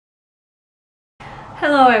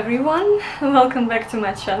Hello everyone, welcome back to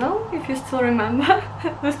my channel, if you still remember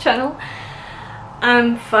this channel.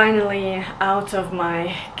 I'm finally out of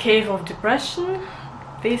my cave of depression.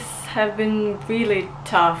 These have been really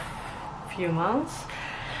tough few months,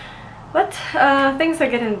 but things are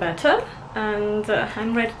getting better and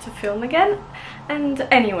I'm ready to film again. And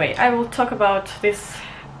anyway, I will talk about this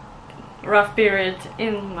rough period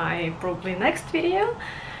in my probably next video,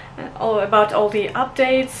 about all the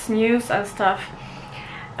updates, news and stuff.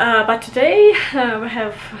 But today we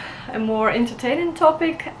have a more entertaining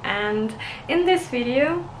topic, and in this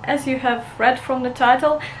video, as you have read from the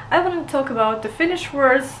title, I want to talk about the Finnish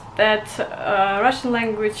words that Russian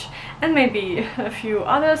language and maybe a few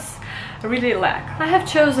others really lack. I have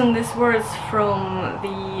chosen these words from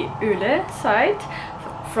the Yle site,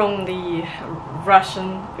 from the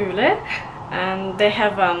Russian Yle, and they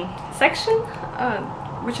have a section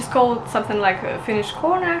which is called something like a Finnish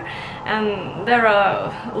corner, and there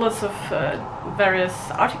are lots of various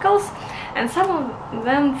articles, and some of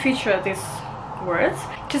them feature these words.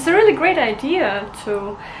 It is a really great idea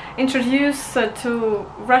to introduce to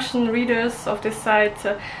Russian readers of this site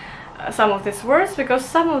some of these words, because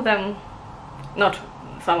some of them, not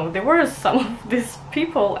some of the words, some of these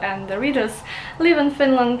people and the readers live in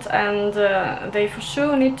Finland, and they for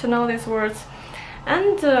sure need to know these words.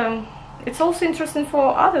 And it's also interesting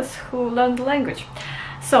for others who learn the language.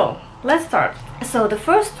 So, let's start. So, the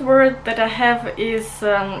first word that I have is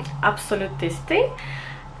absolutisti,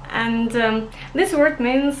 and this word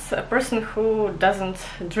means a person who doesn't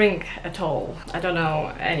drink at all. I don't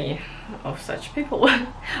know any of such people.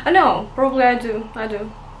 No, probably I do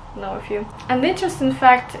know a few. And the interesting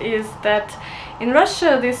fact is that in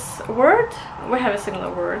Russia this word, we have a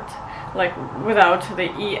similar word, like without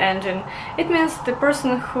the E engine. It means the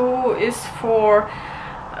person who is for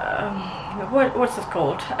what's it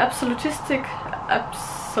called? Absolutist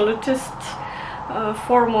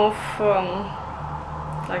form of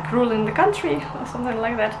like ruling the country or something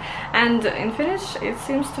like that. And in Finnish it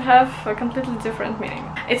seems to have a completely different meaning.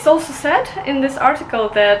 It's also said in this article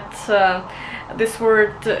that this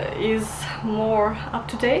word is more up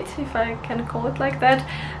to date, if I can call it like that,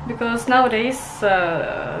 because nowadays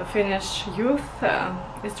Finnish youth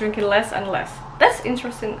is drinking less and less. That's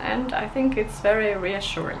interesting, and I think it's very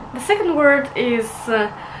reassuring. The second word is,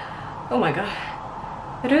 oh my god,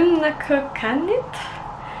 rynnäkkökännit,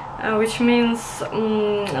 which means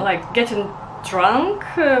like getting drunk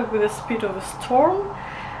with the speed of a storm.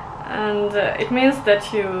 And it means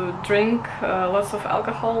that you drink lots of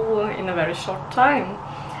alcohol in a very short time.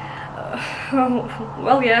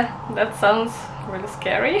 Well, yeah, that sounds really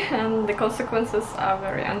scary, and the consequences are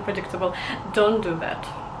very unpredictable. Don't do that.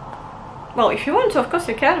 Well, if you want to, of course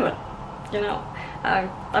you can, but you know,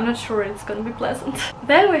 I'm not sure it's gonna be pleasant.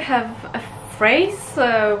 Then we have a phrase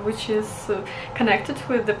which is connected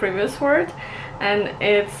with the previous word, and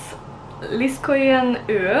it's liskojen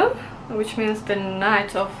yö, which means the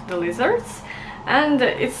night of the lizards, and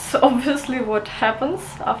it's obviously what happens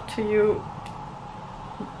after you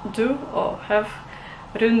do or have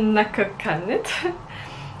rynnäkkökännit.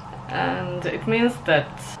 And it means that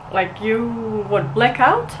like you would black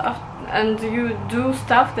out and you do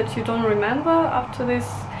stuff that you don't remember after this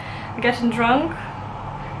getting drunk.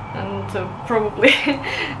 And probably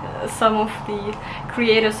some of the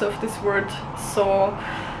creators of this word saw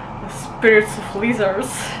spirits of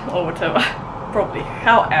lizards or whatever. Probably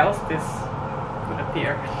how else this could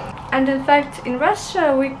appear. And in fact in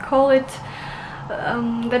Russia we call it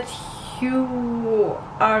that you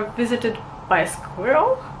are visited by a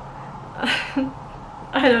squirrel.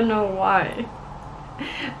 I don't know why,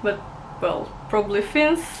 but well, probably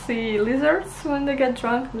Finns see lizards when they get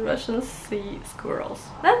drunk and Russians see squirrels.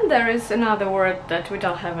 Then there is another word that we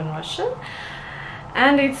don't have in Russian,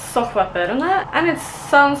 and it's sohvaperuna, and it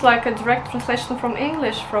sounds like a direct translation from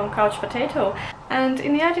English, from couch potato. And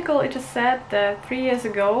in the article it is said that 3 years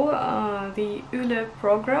ago the Yle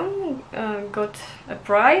program got a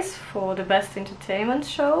prize for the best entertainment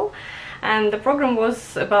show, and the program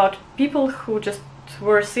was about people who just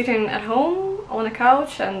were sitting at home on a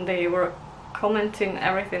couch and they were commenting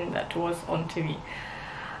everything that was on TV.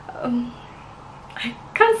 I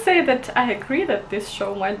can't say that I agree that this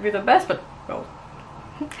show might be the best, but well,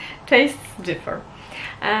 tastes differ.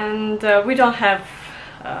 And we don't have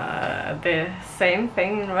the same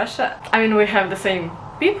thing in Russia. I mean, we have the same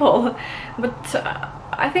people, but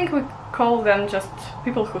I think we call them just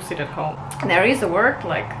people who sit at home. There is a word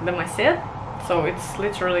like domosed, so it's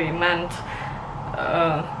literally meant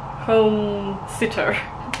home sitter.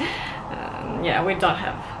 Yeah, we don't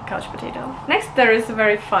have couch potato. Next there is a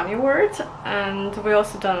very funny word, and we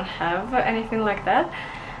also don't have anything like that,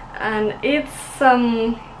 and it's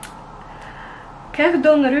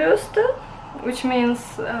kevdonröste, which means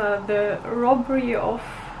the robbery of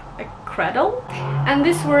a cradle. And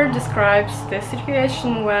this word describes the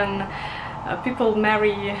situation when people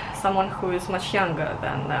marry someone who is much younger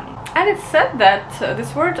than them. And it's said that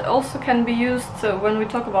this word also can be used when we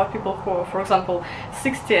talk about people who are, for example,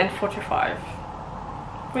 60 and 45.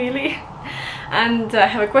 Really? And I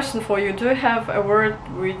have a question for you. Do you have a word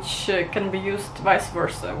which can be used vice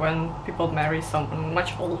versa when people marry someone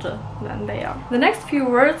much older than they are? The next few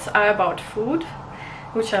words are about food,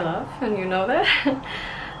 which I love, and you know that.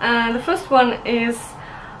 And the first one is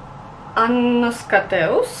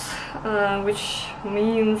annoskateus, which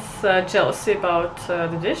means jealousy about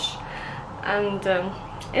the dish, and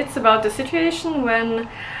it's about the situation when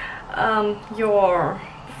your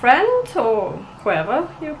friend or whoever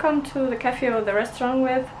you come to the cafe or the restaurant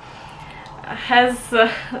with has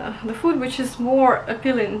the food which is more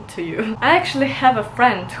appealing to you. I actually have a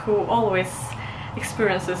friend who always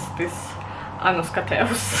experiences this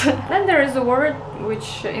annoskateus. Then there is a word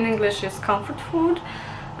which in English is comfort food,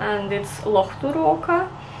 and it's lohturuoka.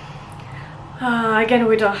 Again,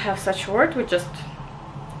 we don't have such a word, we just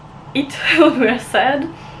eat when we are sad.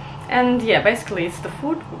 And yeah, basically it's the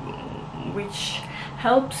food which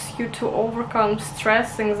helps you to overcome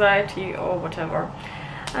stress, anxiety or whatever.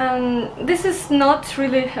 And this is not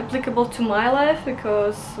really applicable to my life,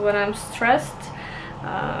 because when I'm stressed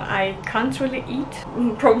I can't really eat.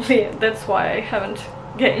 Probably that's why I haven't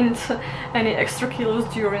gained any extra kilos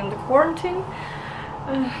during the quarantine.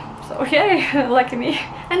 So yay, lucky me.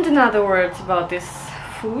 And another word about this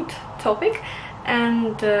food topic,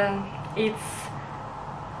 and it's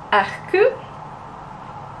ahku,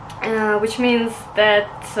 which means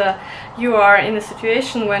that you are in a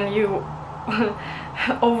situation when you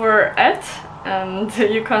overeat and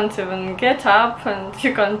you can't even get up and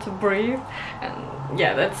you can't breathe, and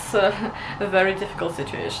yeah, that's a very difficult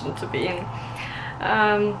situation to be in.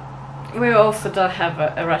 We also don't have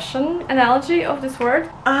a Russian analogy of this word.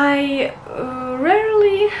 I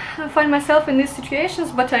rarely find myself in these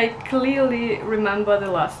situations, but I clearly remember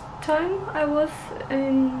the last time I was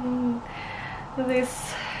in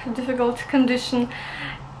this difficult condition.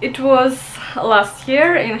 It was last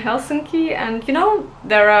year in Helsinki, and you know,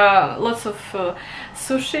 there are lots of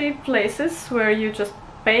sushi places where you just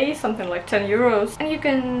pay something like 10 euros and you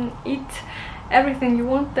can eat everything you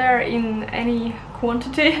want there in any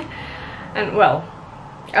quantity. And well,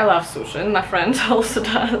 I love sushi, and my friend also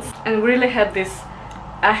does. And we really had this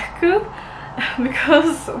ahku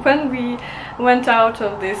because when we went out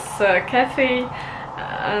of this cafe,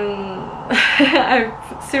 I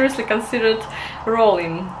seriously considered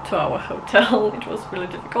rolling to our hotel. It was really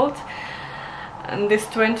difficult, and this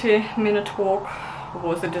 20-minute walk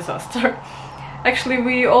was a disaster. Actually,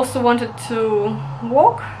 we also wanted to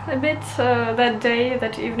walk a bit that day,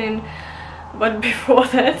 that evening, but before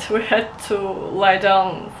that we had to lie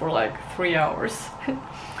down for like 3 hours.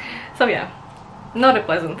 So yeah, not a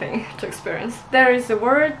pleasant thing to experience. There is a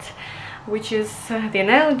word which is the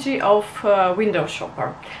analogy of window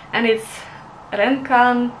shopper, and it's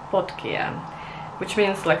renkan potkia, which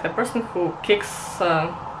means like the person who kicks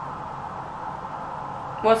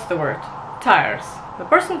what's the word? Tires. The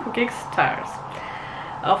person who kicks tires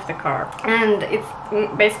of the car. And it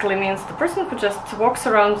basically means the person who just walks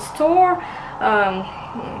around the store,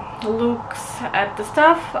 looks at the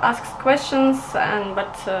stuff, asks questions,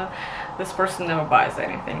 but this person never buys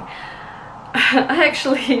anything. I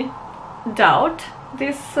actually doubt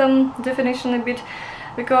this definition a bit,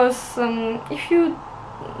 because if you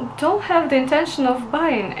don't have the intention of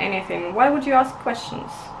buying anything, why would you ask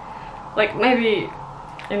questions? Like maybe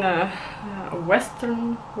in a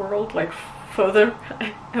Western world, like further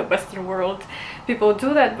Western world, people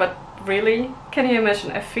do that, but really, can you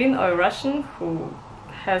imagine a Finn or a Russian who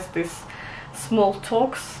has these small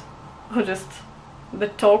talks, or just the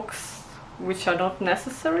talks which are not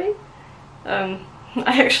necessary? I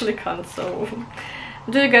actually can't, so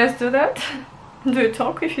do you guys do that? Do you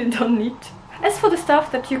talk if you don't need to? As for the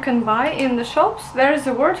stuff that you can buy in the shops, there is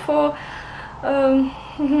a word for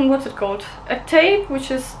what's it called? A tape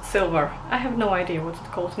which is silver. I have no idea what it's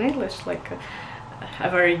called in English, like a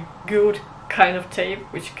very good kind of tape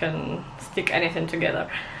which can stick anything together.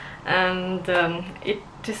 And it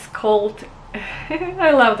is called,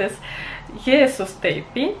 I love this, Jesus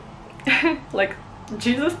tape, like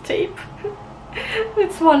Jesus tape.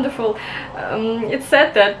 It's wonderful. It's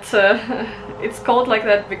said that it's called like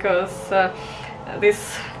that because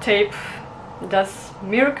this tape does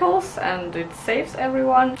miracles and it saves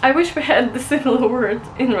everyone. I wish we had the similar word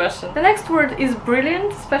in Russian. The next word is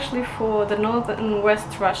brilliant, especially for the north and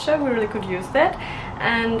west Russia, we really could use that.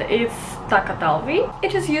 And it's takatalvi.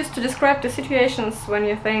 It is used to describe the situations when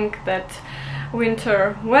you think that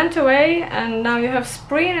winter went away and now you have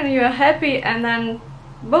spring and you are happy, and then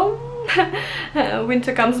boom,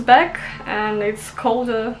 winter comes back and it's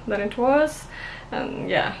colder than it was, and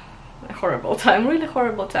yeah, a horrible time, really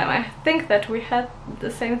horrible time. I think that we had the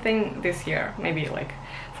same thing this year, maybe like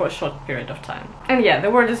for a short period of time. And yeah, the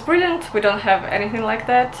word is brilliant, we don't have anything like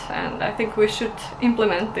that, and I think we should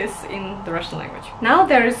implement this in the Russian language. Now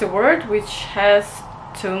there is a word which has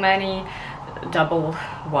too many double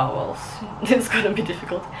vowels. It's gonna be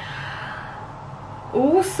difficult.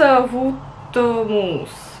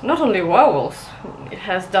 Usavutomus. Not only vowels, it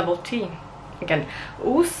has double T. Again,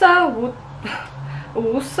 usavutomus.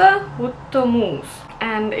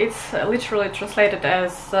 And it's literally translated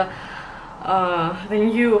as the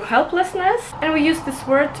new helplessness. And we use this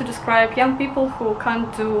word to describe young people who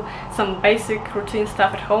can't do some basic routine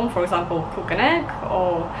stuff at home, for example, cook an egg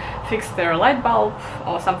or fix their light bulb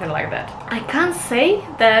or something like that. I can't say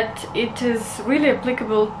that it is really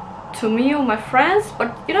applicable to me or my friends,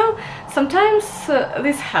 but you know, sometimes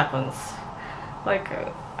this happens. Like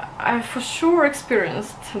I've for sure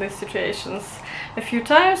experienced these situations a few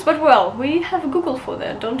times, but well, we have Google for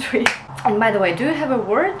that, don't we? And by the way, do you have a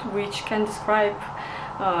word which can describe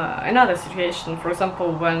another situation? For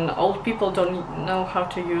example, when old people don't know how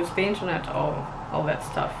to use the internet or all that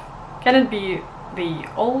stuff. Can it be the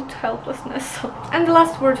old helplessness? And the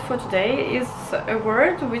last word for today is a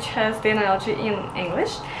word which has the analogy in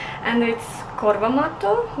English, and it's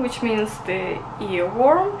korvamato, which means the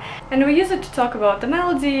earworm, and we use it to talk about the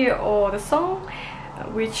melody or the song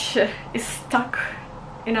which is stuck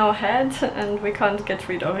in our head and we can't get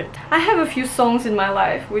rid of it. I have a few songs in my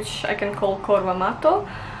life which I can call korvamato.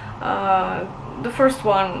 The first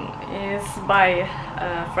one is by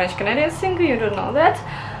a French-Canadian singer, you don't know that.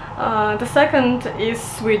 The second is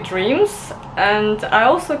Sweet Dreams, and I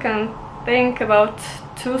also can think about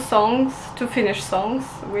two Finnish songs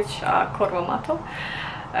which are korvamato,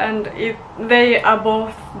 and they are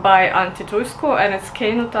both by Antti Tuisku, and it's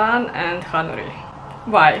Keinutaan and Hanuri.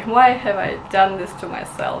 Why have I done this to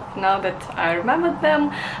myself? Now that I remembered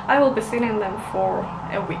them, I will be singing them for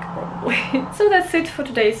a week probably. So that's it for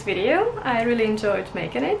today's video. I really enjoyed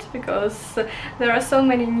making it because there are so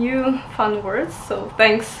many new fun words, so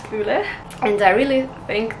thanks Yle. And I really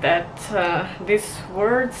think that these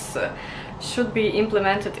words should be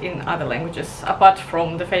implemented in other languages, apart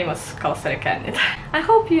from the famous kalsarikännit. I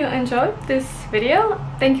hope you enjoyed this video.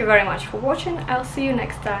 Thank you very much for watching. I'll see you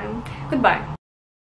next time. Goodbye.